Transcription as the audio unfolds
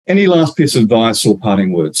Any last piece of advice or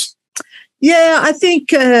parting words? Yeah, I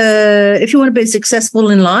think if you want to be successful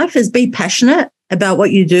in life is be passionate about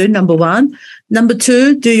what you do, number one. Number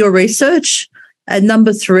two, do your research. And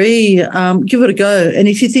number three, give it a go. And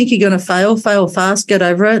if you think you're going to fail fast, get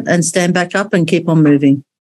over it and stand back up and keep on moving.